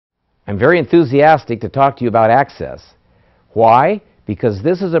I'm very enthusiastic to talk to you about access. Why? Because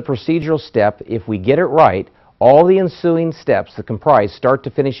this is a procedural step. If we get it right, all the ensuing steps that comprise start to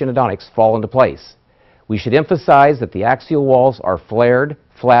finish endodontics fall into place. We should emphasize that the axial walls are flared,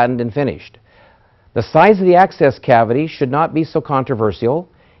 flattened, and finished. The size of the access cavity should not be so controversial.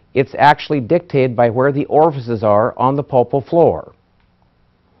 It's actually dictated by where the orifices are on the pulpal floor.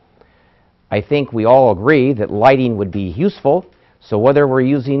 I think we all agree that lighting would be useful, so whether we're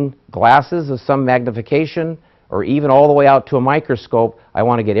using glasses of some magnification or even all the way out to a microscope, I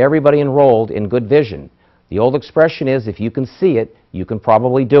want to get everybody enrolled in good vision. The old expression is, if you can see it, you can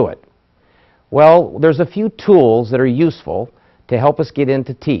probably do it. Well, there's a few tools that are useful to help us get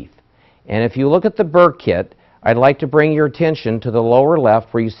into teeth. And if you look at the burr kit, I'd like to bring your attention to the lower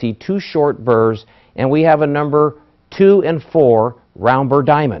left where you see two short burrs, and we have a number 2 and 4 round burr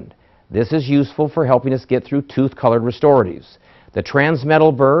diamond. This is useful for helping us get through tooth-colored restoratives. The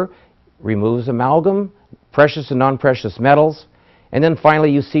transmetal burr removes amalgam, precious and non-precious metals, and then finally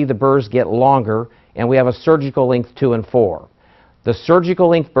you see the burrs get longer, and we have a surgical length 2 and 4. The surgical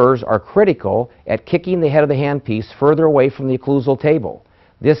length burrs are critical at kicking the head of the handpiece further away from the occlusal table.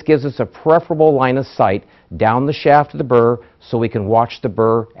 This gives us a preferable line of sight down the shaft of the burr so we can watch the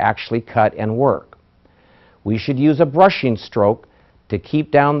burr actually cut and work. We should use a brushing stroke to keep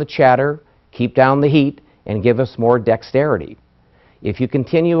down the chatter, keep down the heat, and give us more dexterity. If you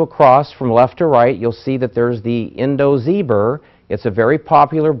continue across from left to right, you'll see that there's the Endo Z burr. It's a very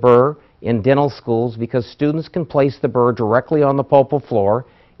popular burr in dental schools because students can place the burr directly on the pulpal floor.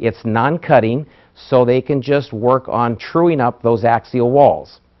 It's non-cutting, so they can just work on truing up those axial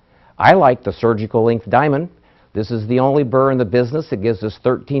walls. I like the surgical length diamond. This is the only burr in the business that gives us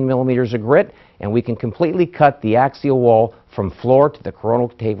 13 millimeters of grit, and we can completely cut the axial wall from floor to the coronal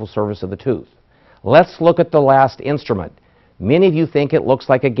table surface of the tooth. Let's look at the last instrument. Many of you think it looks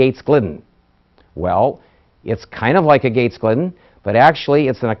like a Gates Glidden. Well, it's kind of like a Gates Glidden, but actually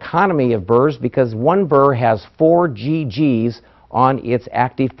it's an economy of burrs because one burr has 4 GGs on its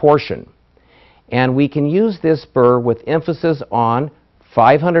active portion. And we can use this burr with emphasis on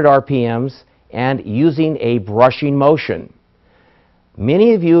 500 RPMs and using a brushing motion.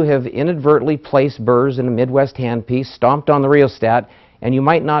 Many of you have inadvertently placed burrs in a Midwest handpiece, stomped on the rheostat, and you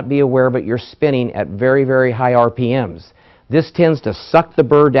might not be aware, but you're spinning at very, very high RPMs. This tends to suck the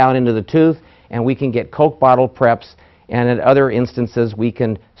burr down into the tooth, and we can get Coke bottle preps, and at other instances we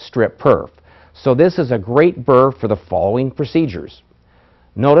can strip perf. So this is a great burr for the following procedures.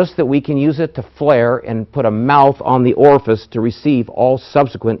 Notice that we can use it to flare and put a mouth on the orifice to receive all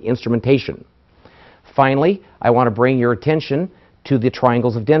subsequent instrumentation. Finally, I want to bring your attention to the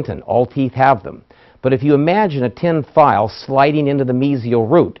triangles of dentin. All teeth have them. But if you imagine a tin file sliding into the mesial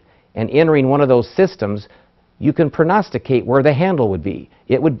root and entering one of those systems, you can prognosticate where the handle would be.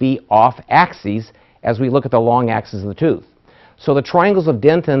 It would be off axis as we look at the long axis of the tooth. So the triangles of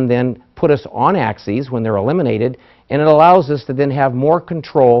dentin then put us on axes when they're eliminated, and it allows us to then have more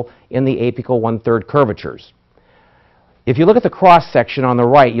control in the apical 1/3 curvatures. If you look at the cross section on the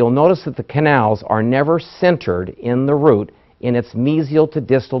right, you'll notice that the canals are never centered in the root in its mesial to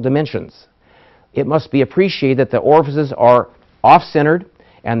distal dimensions. It must be appreciated that the orifices are off-centered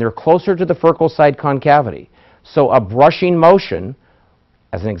and they're closer to the furcal side concavity. So a brushing motion,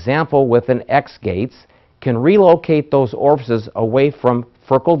 as an example with an X Gates, can relocate those orifices away from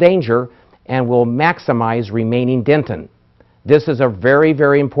furcal danger and will maximize remaining dentin. This is a very,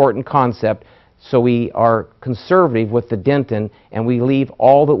 very important concept, so we are conservative with the dentin and we leave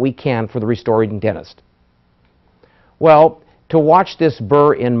all that we can for the restoring dentist. Well, to watch this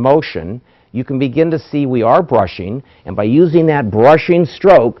burr in motion, you can begin to see we are brushing, and by using that brushing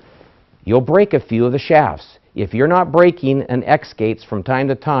stroke, you'll break a few of the shafts. If you're not breaking an X Gates from time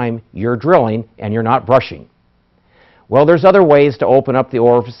to time, you're drilling and you're not brushing. Well, there's other ways to open up the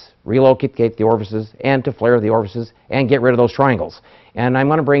orifice, relocate the orifices, and to flare the orifices and get rid of those triangles. And I'm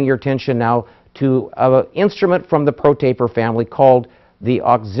going to bring your attention now to an instrument from the ProTaper family called the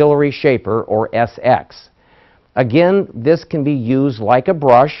Auxiliary Shaper, or SX. Again, this can be used like a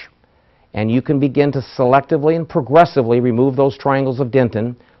brush, and you can begin to selectively and progressively remove those triangles of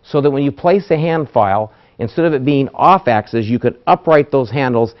dentin so that when you place a hand file, instead of it being off axis, you could upright those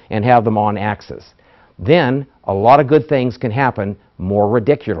handles and have them on axis. Then a lot of good things can happen more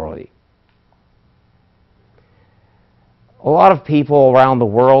radicularly. A lot of people around the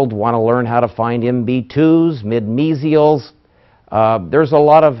world want to learn how to find MB2s, MidMesials. There's a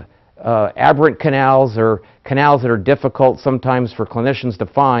lot of aberrant canals or canals that are difficult sometimes for clinicians to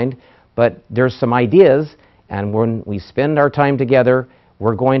find, but there's some ideas, and when we spend our time together,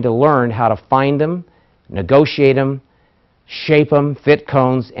 we're going to learn how to find them, negotiate them, shape them, fit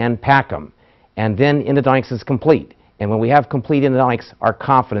cones, and pack them. And then endodontics is complete. And when we have complete endodontics, our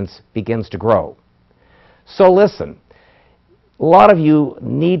confidence begins to grow. So listen, a lot of you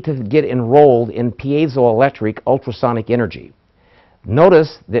need to get enrolled in piezoelectric ultrasonic energy.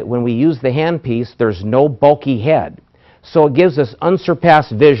 Notice that when we use the handpiece, there's no bulky head. So it gives us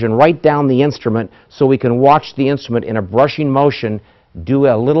unsurpassed vision right down the instrument so we can watch the instrument in a brushing motion do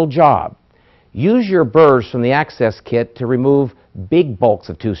a little job. Use your burrs from the access kit to remove big bulks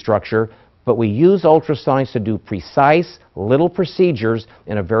of tooth structure, but we use ultrasonics to do precise little procedures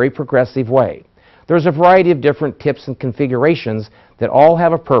in a very progressive way. There's a variety of different tips and configurations that all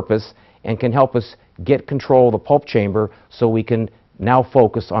have a purpose and can help us get control of the pulp chamber so we can now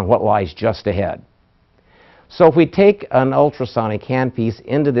focus on what lies just ahead. So if we take an ultrasonic handpiece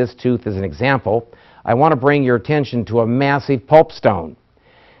into this tooth as an example, I want to bring your attention to a massive pulp stone.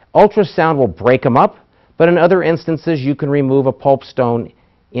 Ultrasound will break them up, but in other instances you can remove a pulp stone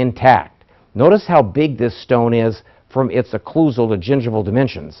intact. Notice how big this stone is from its occlusal to gingival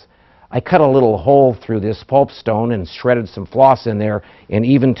dimensions. I cut a little hole through this pulp stone and shredded some floss in there, and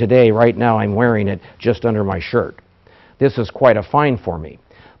even today, right now, I'm wearing it just under my shirt. This is quite a find for me.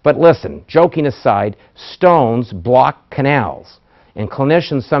 But listen, joking aside, stones block canals, and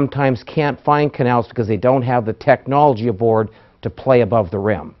clinicians sometimes can't find canals because they don't have the technology aboard to play above the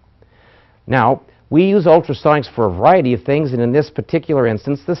rim. Now, we use ultrasonics for a variety of things, and in this particular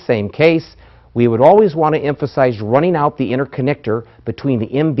instance, the same case, we would always want to emphasize running out the interconnector between the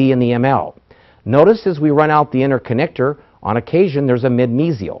MB and the ML. Notice as we run out the interconnector, on occasion there's a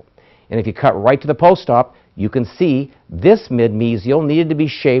midmesial. And if you cut right to the post-op, you can see this midmesial needed to be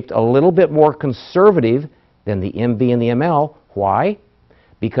shaped a little bit more conservative than the MB and the ML. Why?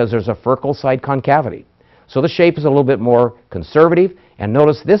 Because there's a furcal side concavity. So the shape is a little bit more conservative, and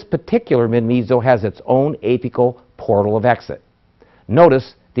notice this particular midmesial has its own apical portal of exit.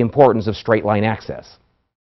 Notice the importance of straight line access.